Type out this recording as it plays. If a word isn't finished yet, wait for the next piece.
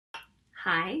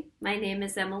Hi, my name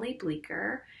is Emily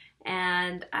Bleeker,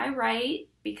 and I write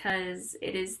because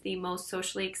it is the most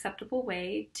socially acceptable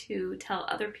way to tell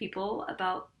other people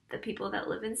about the people that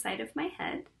live inside of my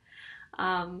head.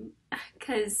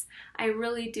 Because I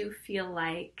really do feel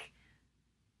like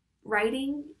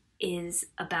writing is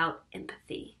about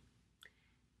empathy.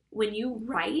 When you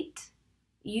write,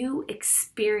 you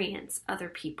experience other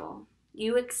people.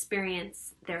 You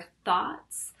experience their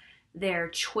thoughts, their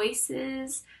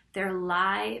choices, their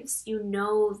lives. You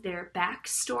know their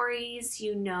backstories.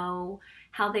 You know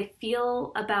how they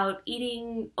feel about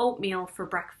eating oatmeal for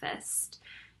breakfast.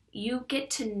 You get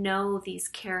to know these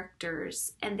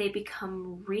characters and they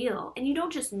become real. And you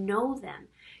don't just know them,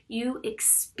 you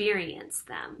experience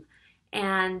them.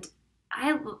 And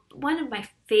one of my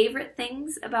favorite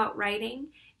things about writing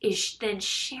is then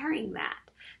sharing that.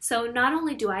 So not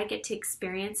only do I get to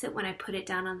experience it when I put it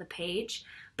down on the page,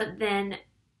 but then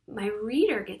my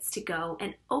reader gets to go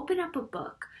and open up a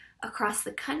book across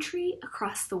the country,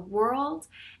 across the world,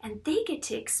 and they get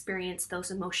to experience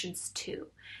those emotions too.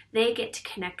 They get to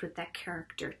connect with that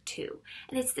character too.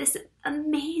 And it's this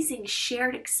amazing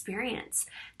shared experience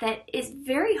that is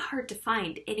very hard to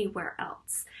find anywhere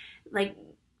else. Like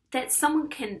that someone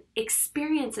can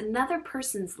experience another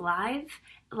person's life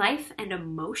and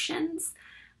emotions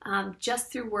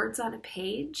just through words on a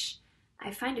page. I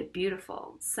find it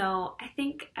beautiful. So I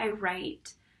think I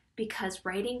write because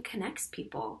writing connects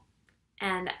people.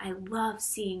 And I love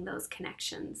seeing those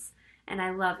connections. And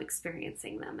I love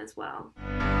experiencing them as well.